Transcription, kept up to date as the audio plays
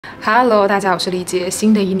Hello， 大家好，我是丽姐。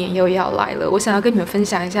新的一年又要来了，我想要跟你们分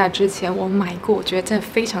享一下之前我买过，我觉得真的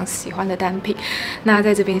非常喜欢的单品。那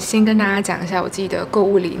在这边先跟大家讲一下我自己的购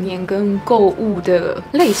物理念跟购物的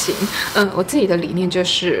类型。我自己的理念就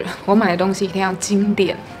是，我买的东西一定要经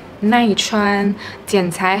典、耐穿、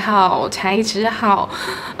剪裁好、材质好。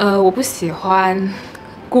我不喜欢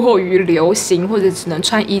过于流行或者只能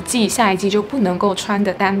穿一季，下一季就不能够穿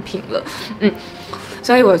的单品了。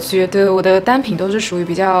所以我觉得我的单品都是属于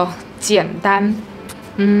比较简单，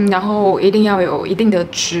然后一定要有一定的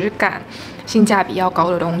质感，性价比要高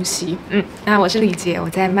的东西。那我是李杰，我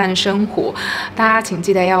在慢生活，大家请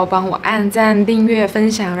记得要帮我按赞、订阅、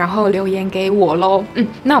分享，然后留言给我咯。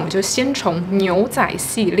那我们就先从牛仔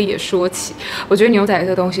系列说起。我觉得牛仔这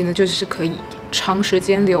个东西呢，就是可以长时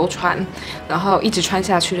间流传，然后一直穿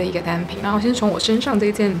下去的一个单品。然后先从我身上这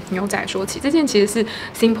件牛仔说起，这件其实是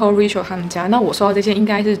simpleretro 他们家，那我收到这件应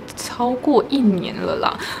该是超过1年了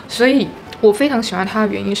啦，所以我非常喜欢它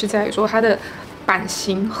的原因是在于说它的版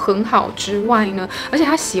型很好之外呢，而且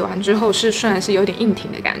它洗完之后虽然是有点硬挺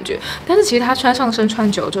的感觉，但是其实它穿上身穿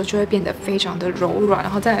久了之后就会变得非常的柔软。然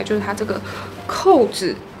后再来就是它这个扣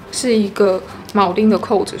子是一个铆钉的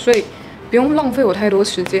扣子，所以不用浪费我太多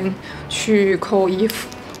时间去扣衣服。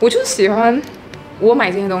我就是喜欢我买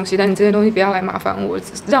这些东西，但你这些东西不要来麻烦我，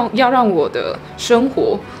要让我的生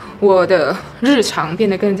活、我的日常变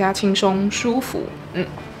得更加轻松舒服。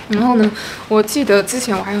然后呢，我记得之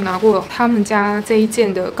前我还有拿过他们家这一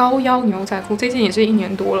件的高腰牛仔裤，这件也是1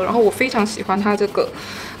年多了。然后我非常喜欢它这个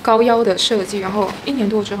高腰的设计，然后1年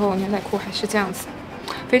多之后牛仔裤还是这样子，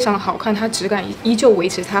非常好看，它质感依旧维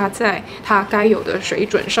持它在它该有的水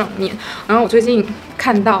准上面。然后我最近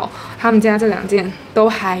看到他们家这2件都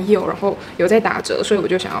还有，然后有在打折，所以我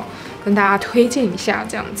就想要跟大家推荐一下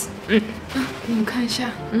这样子。给你们看一下。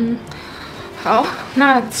好，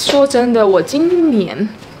那说真的，我今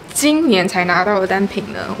年才拿到的单品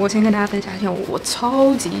呢，我先跟大家分享一下我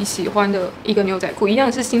超级喜欢的一个牛仔裤，一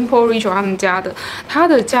样是 simpleretro 他们家的，他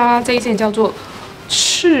的家这一件叫做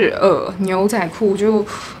赤耳牛仔裤。就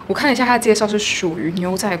我看了一下它的介绍，是属于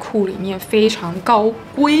牛仔裤里面非常高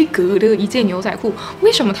规格的一件牛仔裤。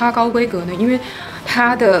为什么它高规格呢？因为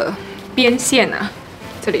它的边线啊，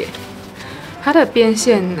这里它的边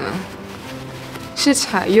线呢是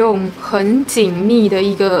采用很紧密的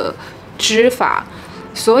一个织法，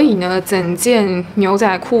所以呢，整件牛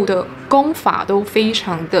仔裤的工法都非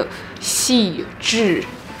常的细致。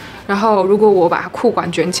然后，如果我把裤管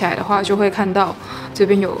卷起来的话，就会看到这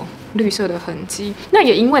边有绿色的痕迹。那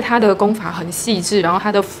也因为它的工法很细致，然后它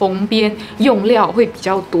的缝边用料会比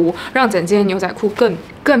较多，让整件牛仔裤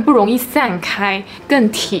更不容易散开，更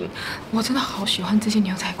挺。我真的好喜欢这件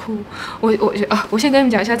牛仔裤。我先跟你们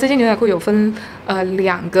讲一下，这件牛仔裤有分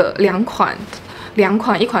两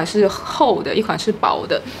款，一款是厚的，一款是薄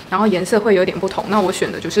的，然后颜色会有点不同。那我选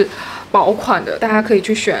的就是薄款的，大家可以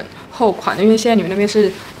去选厚款的，因为现在你们那边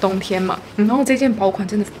是冬天嘛。然后这件薄款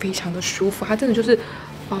真的非常的舒服，它真的就是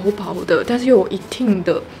薄薄的，但是又有一定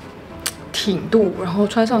的挺度，然后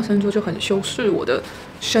穿上身之后就很修饰我的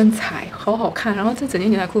身材，好好看。然后这整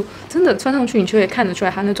件牛仔裤真的穿上去，你就会看得出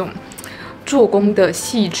来它那种做工的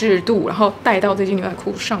细致度，然后带到这件牛仔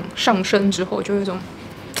裤上身之后，就有一种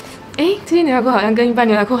这件牛仔裤好像跟一般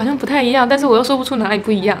牛仔裤好像不太一样，但是我又说不出哪里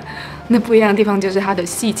不一样。那不一样的地方就是它的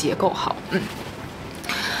细节够好。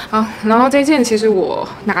好，然后这件其实我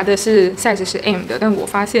拿的是 size 是 M 的，但我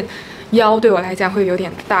发现腰对我来讲会有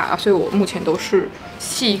点大，所以我目前都是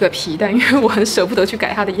系一个皮带，因为我很舍不得去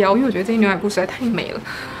改它的腰，因为我觉得这件牛仔裤实在太美了，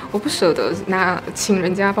我不舍得请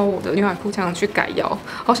人家帮我的牛仔裤这样去改腰，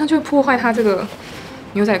好像就会破坏它这个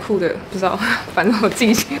牛仔裤的，不知道，反正我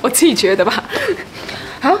自己觉得吧。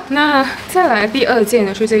好，那再来第2件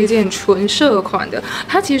呢，是这一件纯色款的，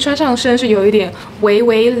它其实穿上身是有一点微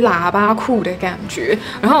喇叭裤的感觉。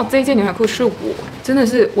然后这一件牛仔裤是我真的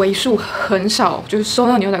是为数很少，就是收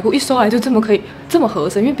到牛仔裤一收来就可以这么合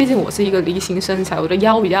身，因为毕竟我是一个梨形身材，我的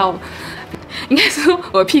腰比较，应该说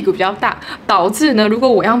我的屁股比较大，导致呢，如果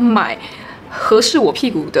我要买合适我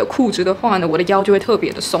屁股的裤子的话呢，我的腰就会特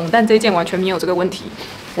别的松，但这一件完全没有这个问题，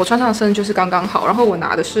我穿上身就是刚刚好。然后我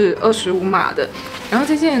拿的是25码的，然后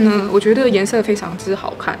这件呢，我觉得颜色非常之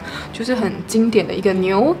好看，就是很经典的一个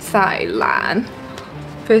牛仔蓝，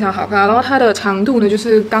非常好看。然后它的长度呢，就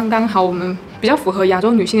是刚刚好，我们比较符合亚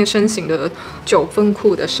洲女性的身形的9分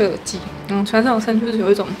裤的设计，穿上身就是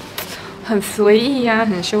有一种很随意啊、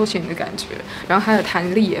很休闲的感觉。然后它的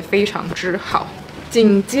弹力也非常之好。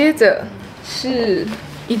紧接着是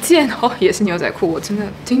一件也是牛仔裤，我真的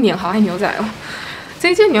今年好爱牛仔哦。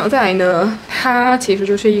这件牛仔呢，它其实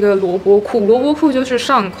就是一个萝卜裤，萝卜裤就是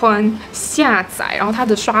上宽下窄，然后它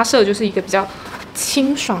的刷色就是一个比较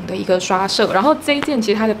清爽的一个刷色。然后这一件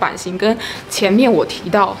其实它的版型跟前面我提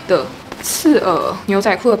到的赤耳牛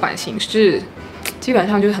仔裤的版型是基本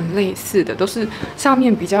上就是很类似的，都是上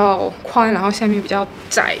面比较宽，然后下面比较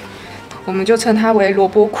窄。我们就称它为萝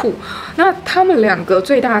卜裤。那它们两个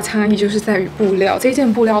最大的差异就是在于布料，这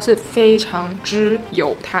件布料是非常之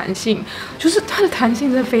有弹性，就是它的弹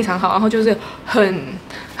性真的非常好，然后就是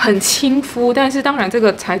很亲肤，但是当然这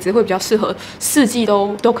个材质会比较适合四季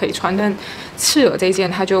都可以穿，但赤耳这件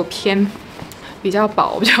它就偏比较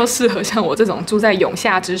薄，比较适合像我这种住在永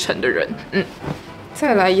夏之城的人。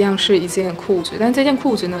再来一样是一件裤子，但这件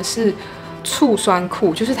裤子呢是醋酸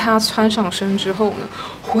裤，就是它穿上身之后呢，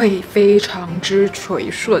会非常之垂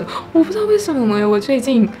顺。我不知道为什么我最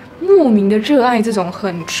近莫名的热爱这种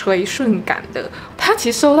很垂顺感的。它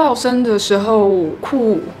其实收到身的时候，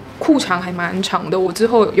裤长还蛮长的，我之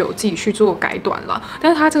后有自己去做改短啦。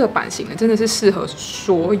但是它这个版型呢，真的是适合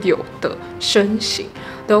所有的身形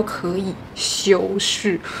都可以修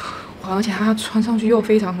饰，而且它穿上去又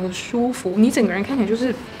非常的舒服，你整个人看起来就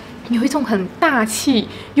是有一种很大气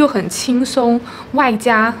又很轻松，外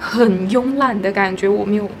加很慵懒的感觉。我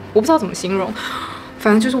不知道怎么形容，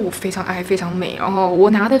反正就是我非常爱，非常美。然后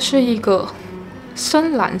我拿的是一个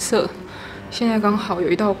深蓝色，现在刚好有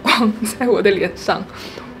一道光在我的脸上，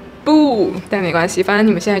不，但没关系，反正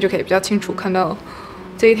你们现在就可以比较清楚看到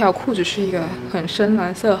这一条裤子是一个很深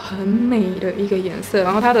蓝色、很美的一个颜色。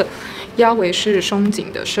然后它的腰围是松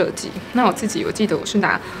紧的设计。那我记得我是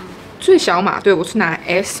拿最小码，对，我是拿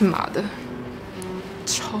S 码的，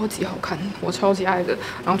超级好看，我超级爱的，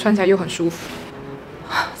然后穿起来又很舒服。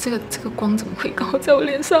这个光怎么会刚好在我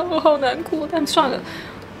脸上？我好难过，但算了。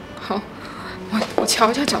好，我调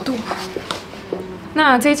一下角度。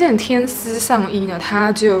那这件天丝上衣呢，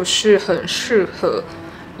它就是很适合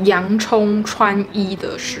洋葱穿衣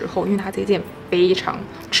的时候，因为它这件非常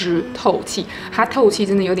之透气，它透气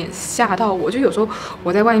真的有点吓到我。就有时候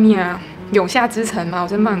我在外面啊，永夏之城嘛，我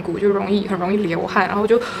在曼谷就很容易流汗，然后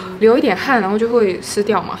就流一点汗，然后就会湿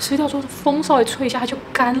掉嘛，湿掉之后风稍微吹一下它就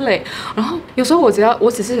干嘞。然后有时候我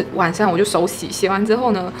只是晚上我就手洗，洗完之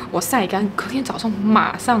后呢，我晒干，隔天早上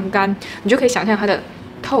马上干，你就可以想象它的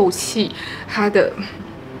透气，它的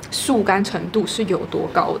速干程度是有多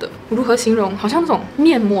高的。如何形容？好像那种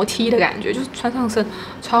面膜 T 的感觉，就是穿上身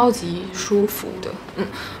超级舒服的。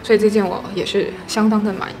所以这件我也是相当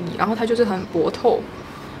的满意。然后它就是很薄透，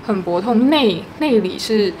内里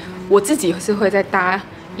是我自己是会再搭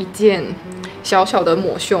一件小小的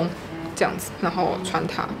抹胸这样子，然后穿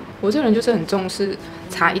它。我这人就是很重视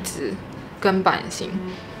材质跟版型，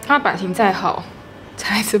它版型再好，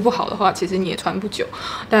材质不好的话，其实你也穿不久。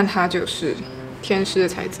但它就是天丝的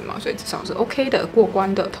材质嘛，所以至少是 OK 的，过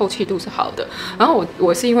关的，透气度是好的。然后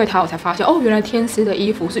我是因为它我才发现，原来天丝的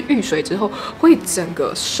衣服是遇水之后会整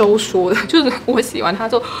个收缩的，就是我洗完它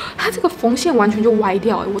之后，它这个缝线完全就歪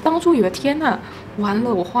掉。我当初以为天哪，完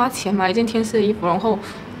了，我花钱买一件天丝的衣服，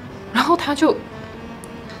然后它就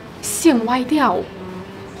线歪掉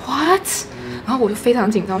 ，what？然后我就非常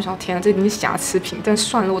紧张，我想天啊，这一定是瑕疵品，但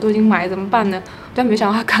算了，我都已经买了，怎么办呢？但没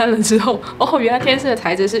想到它干了之后，原来天丝的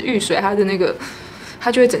材质是遇水，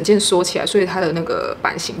它就会整件缩起来，所以它的那个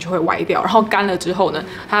版型就会歪掉。然后干了之后呢，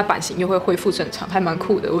它的版型又会恢复正常，还蛮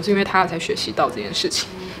酷的。我是因为它才学习到这件事情。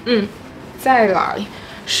再来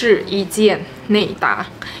是一件内搭，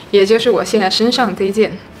也就是我现在身上这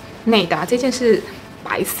件内搭，这件是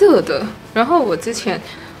白色的。然后我之前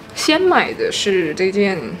先买的是这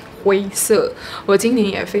件灰色，我今年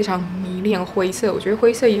也非常迷恋灰色。我觉得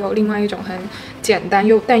灰色也有另外一种很简单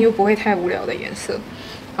但又不会太无聊的颜色。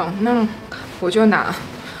好，那我就拿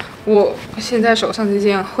我现在手上这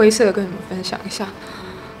件灰色跟你们分享一下。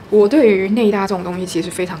我对于内搭这种东西其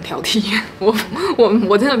实非常挑剔，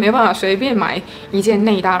我真的没办法随便买一件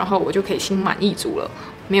内搭，然后我就可以心满意足了。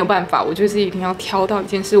没有办法，我就是一定要挑到一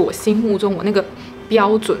件是我心目中我那个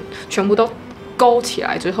标准全部都勾起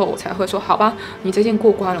来之后，我才会说好吧，你这件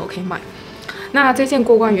过关了，我可以买。那这件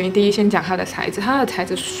过关原因，第一先讲它的材质，它的材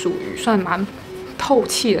质属于算蛮透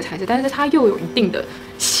气的材质，但是它又有一定的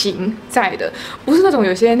型在的，不是那种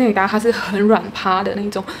有些内搭它是很软趴的那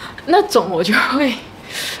种我就会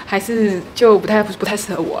还是就不太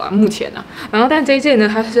适合我啦，目前啊。然后但这一件呢，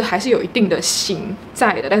它是还是有一定的型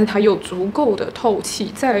在的，但是它又足够的透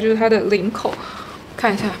气。再来就是它的领口，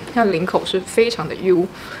看一下它的领口是非常的 U，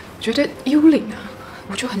 觉得 U 领啊，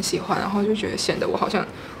我就很喜欢，然后就觉得显得我好像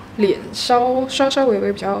脸稍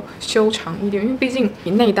微比较修长一点，因为毕竟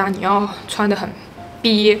你内搭你要穿得很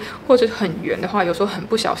憋或者很圆的话，有时候很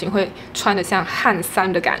不小心会穿得像汗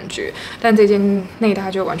衫的感觉。但这件内搭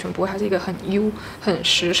就完全不会，它是一个很 U 很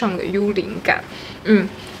时尚的 U 领感。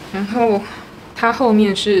然后它后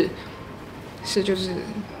面是是就是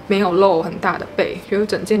没有露很大的背，就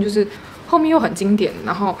整件就是后面又很经典，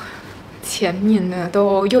然后前面呢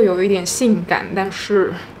都又有一点性感，但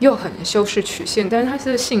是又很修饰曲线，但是它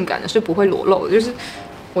是性感的，是不会裸露的，就是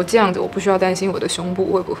我这样子我不需要担心我的胸部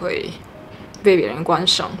会不会被别人观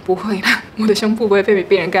赏，不会啦，我的胸部不会被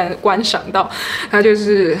别人观赏到，它就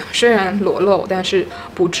是虽然裸露，但是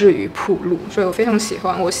不至于暴露，所以我非常喜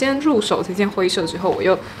欢。我先入手这件灰色之后，我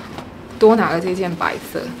又多拿了这件白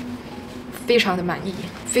色，非常的满意，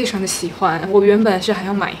非常的喜欢。我原本是还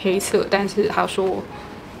要买黑色，但是他说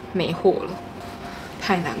没货了，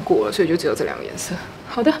太难过了，所以就只有这两个颜色。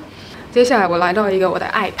好的。接下来我来到一个我的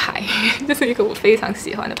爱牌，这是一个我非常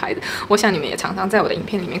喜欢的牌子。我想你们也常常在我的影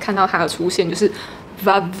片里面看到它的出现，就是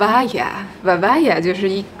VIVAIA。VIVAIA 就是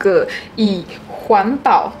一个以环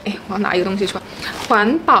保，我要拿一个东西出来，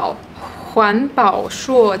环保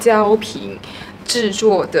塑胶瓶制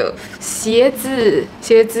作的鞋子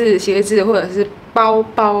或者是包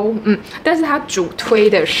包，但是它主推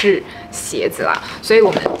的是鞋子啦，所以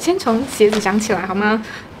我们先从鞋子讲起来好吗？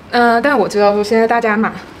但我知道说现在大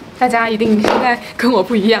家一定现在跟我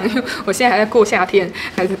不一样，因为我现在还在过夏天，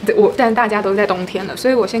但大家都在冬天了，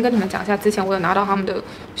所以我先跟你们讲一下，之前我有拿到他们的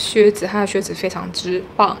靴子，它的靴子非常之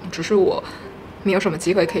棒，只是我没有什么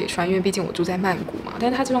机会可以穿，因为毕竟我住在曼谷嘛。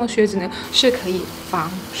但是它这双靴子呢是可以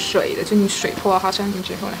防水的，就你水泼到它上面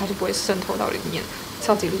之后呢，它就不会渗透到里面，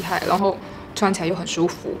超级厉害，然后穿起来又很舒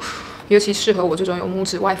服，尤其适合我这种有拇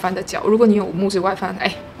指外翻的脚。如果你有拇指外翻，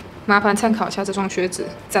麻烦参考一下这双靴子，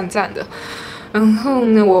赞赞的。然后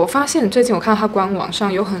呢，我发现最近我看到它官网上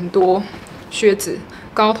有很多靴子，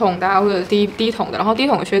高筒的或者低筒的，然后低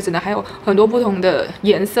筒的靴子呢还有很多不同的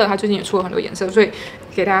颜色，它最近也出了很多颜色，所以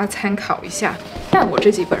给大家参考一下。但我自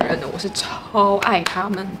己本人呢，我是超爱他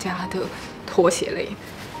们家的拖鞋类，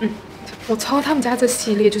我超他们家这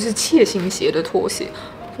系列就是切形鞋的拖鞋。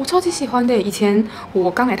我超级喜欢的。以前我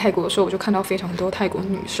刚来泰国的时候，我就看到非常多泰国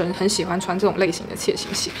女生很喜欢穿这种类型的切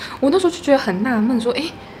形鞋。我那时候就觉得很纳闷，说，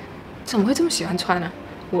怎么会这么喜欢穿呢？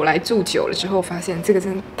我来住久了之后，发现这个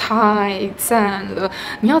真的太赞了。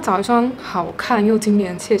你要找一双好看又经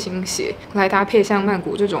典的切形鞋来搭配像曼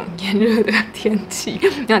谷这种炎热的天气，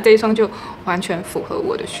那这一双就完全符合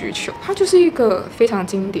我的需求。它就是一个非常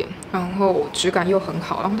经典，然后质感又很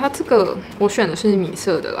好。然后它这个我选的是米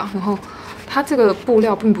色的啦，然后它这个布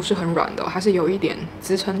料并不是很软的，它是有一点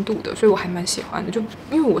支撑度的，所以我还蛮喜欢的。就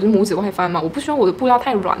因为我是拇指外翻嘛，我不希望我的布料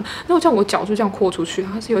太软，那这样我脚就这样扩出去，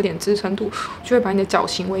它是有点支撑度，就会把你的脚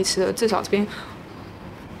型维持的至少这边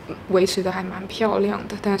维持的还蛮漂亮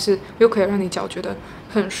的，但是又可以让你脚觉得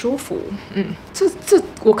很舒服。这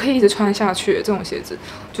我可以一直穿下去，这种鞋子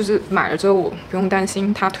就是买了之后我不用担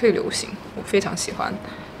心它退流行，我非常喜欢，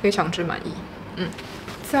非常之满意。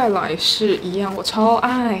再来是一样，我超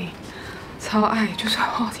爱，就是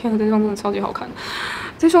天啊，这双真的超级好看。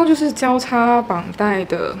这双就是交叉绑带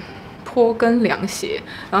的坡跟凉鞋，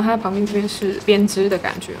然后它旁边这边是编织的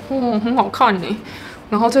感觉，很好看呢。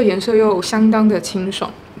然后这个颜色又相当的清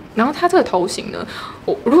爽。然后它这个头型呢，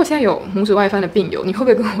我如果现在有拇指外翻的病友，你会不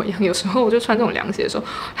会跟我一样？有时候我就穿这种凉鞋的时候，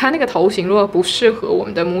它那个头型如果不适合我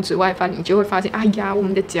们的拇指外翻，你就会发现，哎呀，我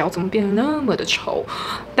们的脚怎么变得那么的丑？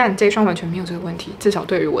但这双完全没有这个问题，至少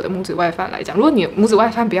对于我的拇指外翻来讲，如果你拇指外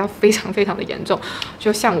翻不要非常非常的严重，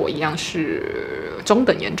就像我一样是中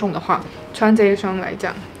等严重的话，穿这一双来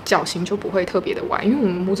讲，脚型就不会特别的歪，因为我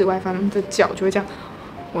们拇指外翻的脚就会这样，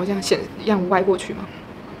我这样一样歪过去嘛。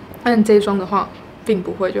但这一双的话，并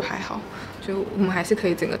不会，就还好，就我们还是可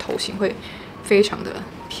以整个头型会非常的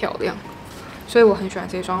漂亮，所以我很喜欢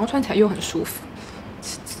这一双，然后穿起来又很舒服，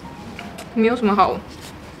没有什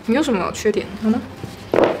么缺点，好吗？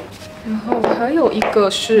然后还有一个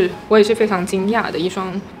是我也是非常惊讶的一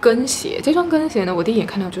双跟鞋，这双跟鞋呢，我第一眼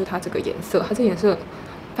看到就是它这个颜色，它这颜色，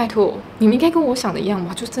拜托你们应该跟我想的一样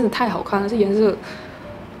吧，就真的太好看了，这颜色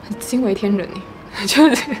很惊为天人耶，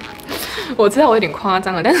就是我知道我有点夸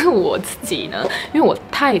张了，但是我自己呢，因为我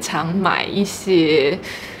太常买一些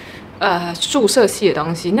注色系的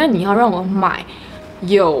东西，那你要让我买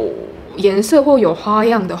有颜色或有花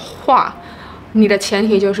样的话，你的前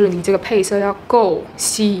提就是你这个配色要够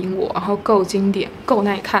吸引我，然后够经典，够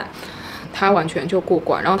耐看，它完全就过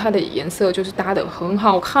关。然后它的颜色就是搭得很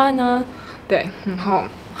好看啊，对，然后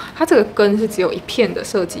它这个跟是只有一片的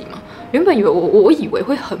设计嘛，原本我以为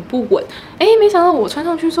会很不稳，没想到我穿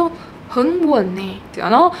上去之后很稳呢，对啊，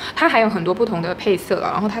然后它还有很多不同的配色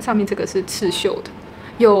啊，然后它上面这个是刺绣的，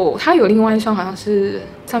它有另外一双好像是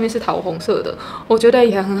上面是桃红色的，我觉得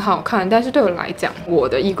也很好看，但是对我来讲，我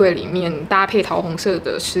的衣柜里面搭配桃红色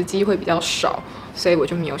的时机会比较少，所以我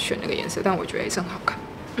就没有选那个颜色，但我觉得也是很好看。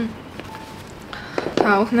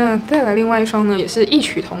好，那再来另外一双呢，也是异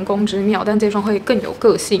曲同工之妙，但这双会更有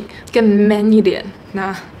个性，更 man 一点。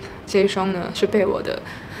那这一双呢，是被我的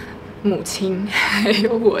母亲还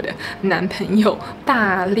有我的男朋友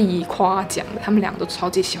大力夸奖的，他们两个都超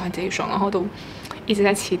级喜欢这一双，然后都一直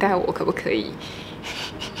在期待我可不可以，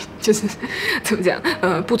就是怎么讲，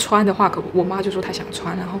不穿的话，我妈就说她想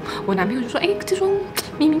穿，然后我男朋友就说，这双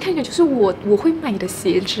明明看起来就是我会买的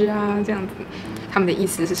鞋子啊，这样子。他们的意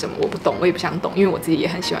思是什么？我不懂，我也不想懂，因为我自己也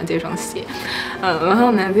很喜欢这双鞋。然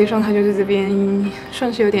后呢，这双它就是这边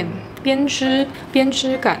算是有点编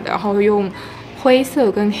织感的，然后用灰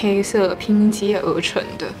色跟黑色拼接而成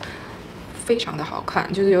的，非常的好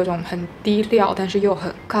看，就是有种很低调但是又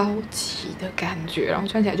很高级的感觉，然后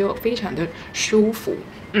穿起来就非常的舒服。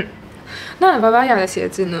那VIVAIA的鞋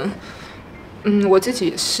子呢？我自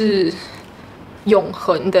己是永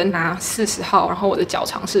恒的拿40号，然后我的脚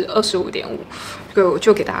长是25.5，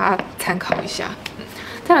就给大家参考一下。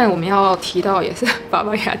再来我们要提到也是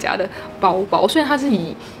VIVAIA家的包包，虽然它是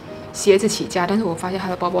以鞋子起家，但是我发现它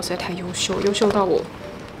的包包实在太优秀到我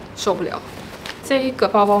受不了。这一个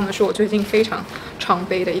包包呢，是我最近非常常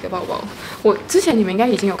背的一个包包。我之前你们应该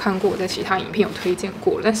已经有看过，我在其他影片有推荐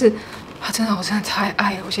过了，但是我真的太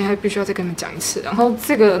爱了，我现在必须要再跟你们讲一次。然后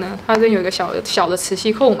这个呢，它这边有一个小的磁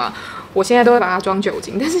吸扣嘛，我现在都会把它装酒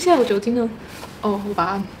精，但是现在有酒精呢，我把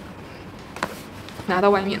它拿到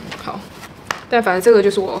外面。好，但反正这个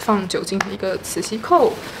就是我放酒精的一个磁吸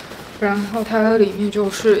扣，然后它里面就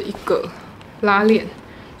是一个拉链。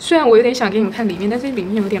虽然我有点想给你们看里面，但是里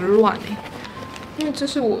面有点乱因为这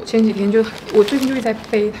是我前几天我最近就一直在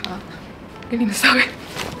背它，给你们稍微。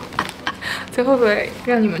这会不会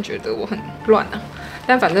让你们觉得我很乱啊？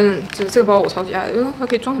但反正就是这个包我超级爱的，因为它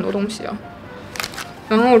可以装很多东西啊。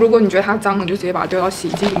然后如果你觉得它脏了，你就直接把它丢到洗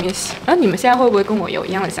衣机里面洗。然后你们现在会不会跟我有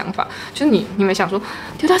一样的想法？就是你们想说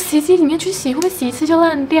丢到洗衣机里面去洗，会不会洗一次就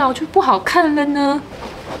烂掉，就不好看了呢？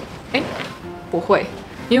不会，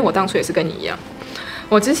因为我当初也是跟你一样。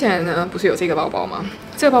我之前呢不是有这个包包吗？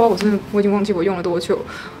这个包包我已经忘记我用了多久。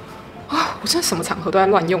我真的什么场合都在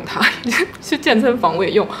乱用它，去健身房我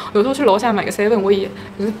也用，有时候去楼下买个 7， 我也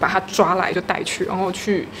就是把它抓来就带去，然后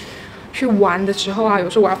去玩的时候啊，有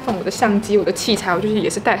时候我要放我的相机、我的器材，我就是也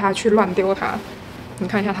是带它去乱丢它。你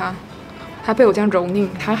看一下它被我这样蹂躏，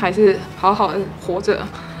它还是好好的活着。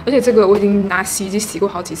而且这个我已经拿洗衣机洗过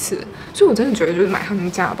好几次了，所以我真的觉得就是买他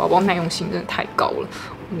们家的包包耐用性真的太高了，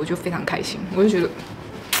我就非常开心。我就觉得，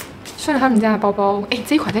虽然他们家的包包，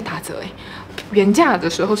这一款在打折，原价的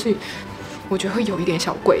时候是我觉得会有一点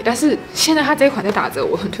小贵，但是现在它这一款在打折，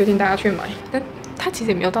我很推荐大家去买。但它其实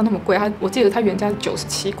也没有到那么贵，我记得它原价是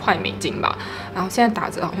97块美金吧，然后现在打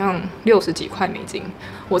折好像60几块美金。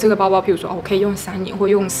我这个包包，譬如说我可以用3年或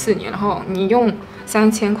用4年，然后你用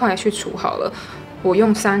3000块去除好了，我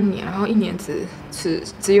用3年，然后1年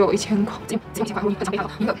只有1000块，只有1000块，很常备好，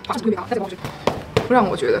一个划算度越高，那这个包就让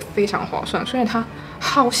我觉得非常划算。虽然它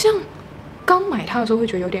好像刚买它的时候会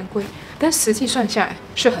觉得有点贵，但实际算下来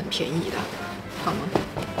是很便宜的，好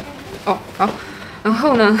吗？好，然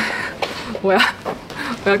后呢，我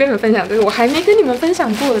要跟你们分享这个我还没跟你们分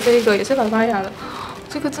享过的这个，也是VIVAIA的，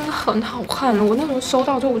这个真的很好看。我那时候收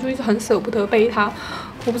到之后，我就一直很舍不得背它。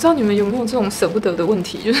我不知道你们有没有这种舍不得的问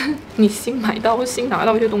题，就是你新买到或新拿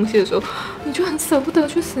到一些东西的时候，你就很舍不得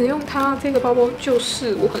去使用它。这个包包就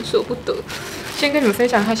是我很舍不得。先跟你们分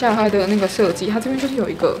享一下它的那个设计，它这边就是有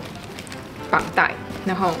一个绑带，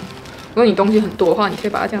然后如果你东西很多的话，你可以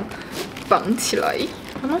把它这样绑起来，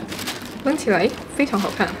好吗？绑起来非常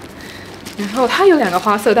好看。然后它有2个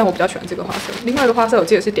花色，但我比较喜欢这个花色。另外一个花色我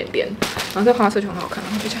记得是点点，然后这个花色就很好看，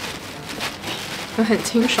然后就这样，很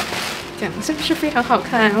清爽。这样是不是非常好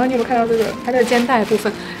看？然后你有没有看到这个它的肩带的部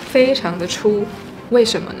分非常的粗？为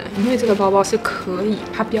什么呢？因为这个包包是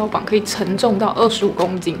它标榜可以承重到25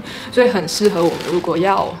公斤，所以很适合我们如果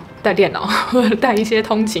要带电脑或者带一些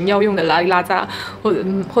通勤要用的拉里拉扎，或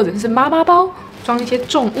者是妈妈包装一些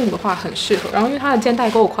重物的话很适合。然后因为它的肩带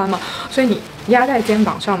够宽嘛，所以你压在肩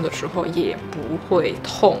膀上的时候也不会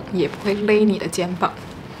痛，也不会勒你的肩膀。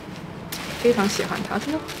非常喜欢它，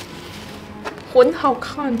真的很好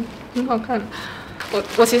看。很好看，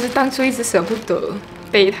我其实当初一直舍不得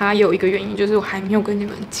背它，也有一个原因，就是我还没有跟你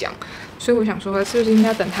们讲，所以我想说，是不是应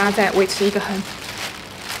该等它再维持一个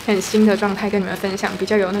很新的状态跟你们分享，比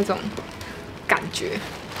较有那种感觉。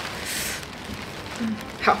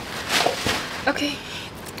好 ，OK，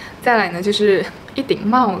 再来呢就是一顶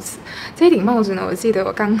帽子。这一顶帽子呢，我记得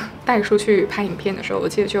我刚带出去拍影片的时候，我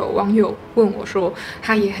记得就有网友问我说，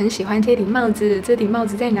他也很喜欢这顶帽子，这顶帽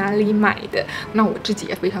子在哪里买的？那我自己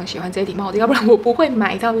也非常喜欢这顶帽子，要不然我不会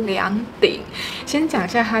买到2顶。先讲一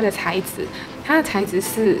下它的材质，它的材质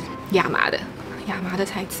是亚麻的，亚麻的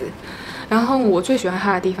材质。然后我最喜欢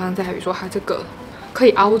它的地方在于说它这个可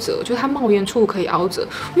以凹折，就是它帽檐处可以凹折，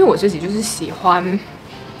因为我自己就是喜欢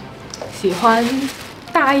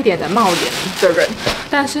大一点的帽檐的人，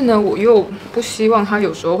但是呢，我又不希望它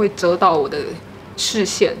有时候会遮到我的视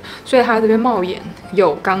线，所以它这边帽檐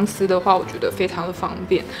有钢丝的话，我觉得非常的方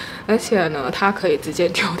便，而且呢，它可以直接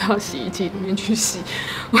丢到洗衣机里面去洗。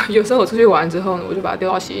有时候我出去玩之后呢，我就把它丢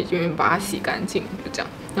到洗衣机里面，把它洗干净，就这样。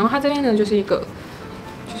然后它这边呢，就是一个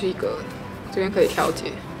这边可以调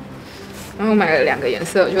节。然后我买了2个颜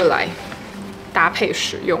色，就来搭配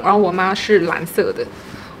使用。然后我妈是蓝色的。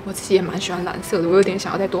我自己也蛮喜欢蓝色的，我有点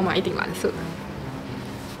想要再多买一顶蓝色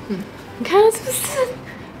的。你看是不是？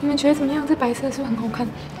你们觉得怎么样？这白色是不是很好看？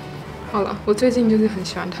好了，我最近就是很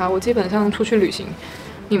喜欢它，我基本上出去旅行，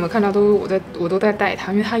你们看到我都在带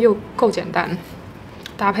它，因为它又够简单，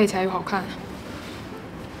搭配起来又好看，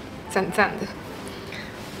赞赞的。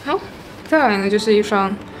好，再来呢就是一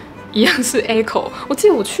双一样是 Echo， 我记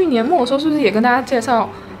得我去年末的时候是不是也跟大家介绍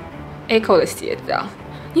Echo 的鞋子啊？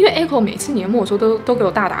因为 Echo 每次年末的时候都给我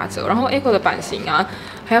大打折，然后 Echo 的版型啊，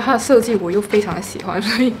还有它的设计我又非常的喜欢，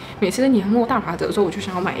所以每次在年末大打折的时候，我就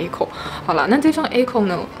想要买 Echo。好了，那这双 Echo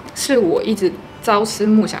呢，是我一直朝思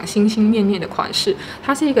暮想、心心念念的款式，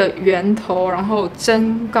它是一个圆头，然后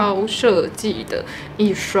增高设计的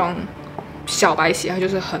一双小白鞋，它就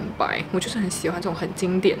是很白，我就是很喜欢这种很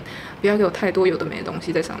经典，不要给我太多有的没的东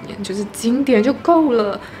西在上面，就是经典就够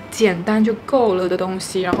了，简单就够了的东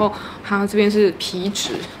西。然后它这边是皮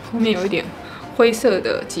质，后面有一点灰色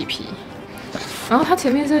的麂皮，然后它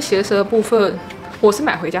前面是鞋舌的部分，我是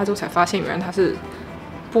买回家之后才发现，原来它是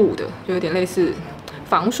布的，就有点类似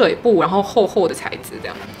防水布，然后厚厚的材质这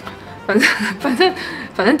样。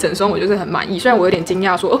反正整双我就是很满意，虽然我有点惊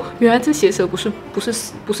讶说哦，原来这鞋舌不是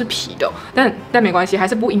皮的，但没关系，还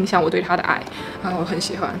是不影响我对它的爱啊，我很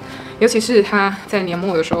喜欢，尤其是它在年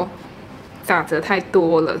末的时候打折太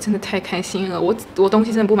多了，真的太开心了。我东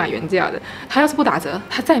西真的不买原价的，它要是不打折，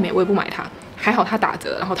它再美我也不买它，还好它打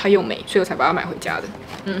折，然后它又美，所以我才把它买回家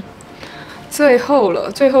的。最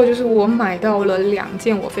后就是我买到了2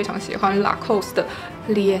件我非常喜欢 Lacoste 的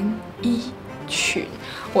连衣裙。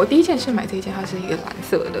我第一件是买这一件，它是一个蓝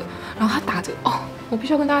色的，然后它打折哦。我必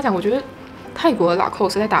须要跟大家讲，我觉得泰国的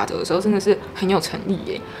Lacoste 在打折的时候真的是很有诚意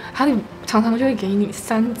耶，它常常就会给你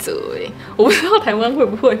3折耶。我不知道台湾会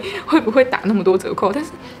不会打那么多折扣，但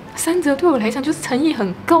是3折对我来讲就是诚意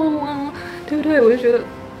很高啊，对不对？我就觉得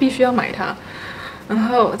必须要买它。然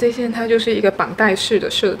后这件它就是一个绑带式的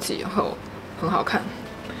设计，然后很好看。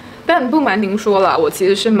但不瞒您说啦，我其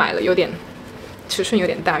实是买了尺寸有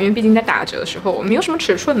点大，因为毕竟在打折的时候我没有什么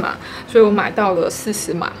尺寸嘛，所以我买到了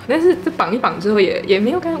40码。但是这绑一绑之后也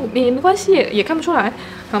没关系，也看不出来，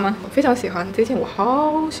好吗？我非常喜欢这件，我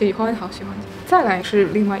好喜欢。再来是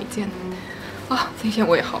另外一件啊，这件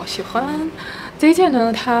我也好喜欢。这一件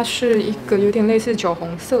呢，它是一个有点类似酒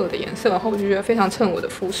红色的颜色，然后我就觉得非常衬我的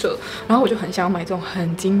肤色，然后我就很想买这种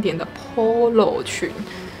很经典的 polo 裙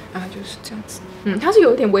啊，就是这样子。它是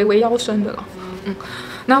有点微微腰身的了。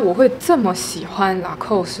那我会这么喜欢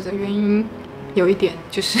Lacoste 的原因，有一点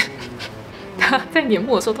就是他在年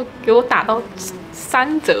末的时候都给我打到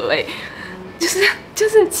3折哎，就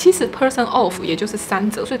是70% off， 也就是3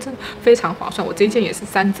折，所以真的非常划算。我这一件也是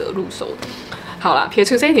3折入手的。好啦，撇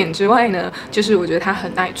除这一点之外呢，就是我觉得它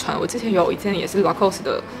很耐穿。我之前有一件也是 Lacoste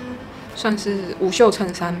的，算是无袖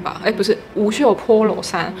衬衫吧，不是无袖 polo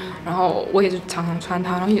衫，然后我也是常常穿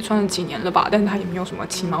它，然后也穿了几年了吧，但是它也没有什么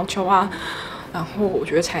起毛球啊。然后我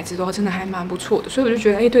觉得材质都真的还蛮不错的，所以我就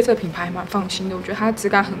觉得对这个品牌还蛮放心的。我觉得它的质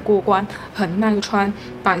感很过关，很耐穿，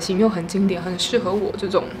版型又很经典，很适合我这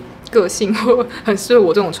种个性，或很适合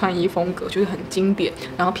我这种穿衣风格，就是很经典，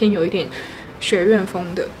然后偏有一点学院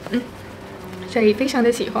风的，所以非常的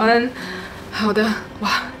喜欢。好的，哇，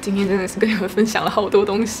今天真的是跟你们分享了好多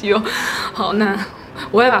东西哦。好，那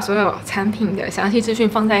我会把所有产品的详细资讯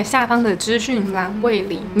放在下方的资讯栏位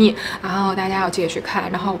里面，然后大家要记得去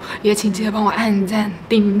看，然后也请记得帮我按赞、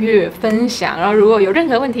订阅、分享，然后如果有任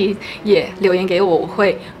何问题也留言给我，我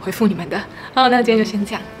会回复你们的。好，那今天就先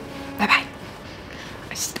这样，拜拜，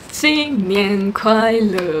新年快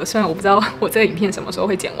乐！虽然我不知道我这个影片什么时候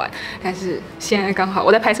会剪完，但是现在刚好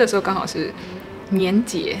我在拍摄的时候刚好是年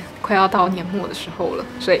节快要到年末的时候了，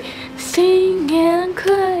所以新年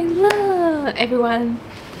快乐 ，everyone！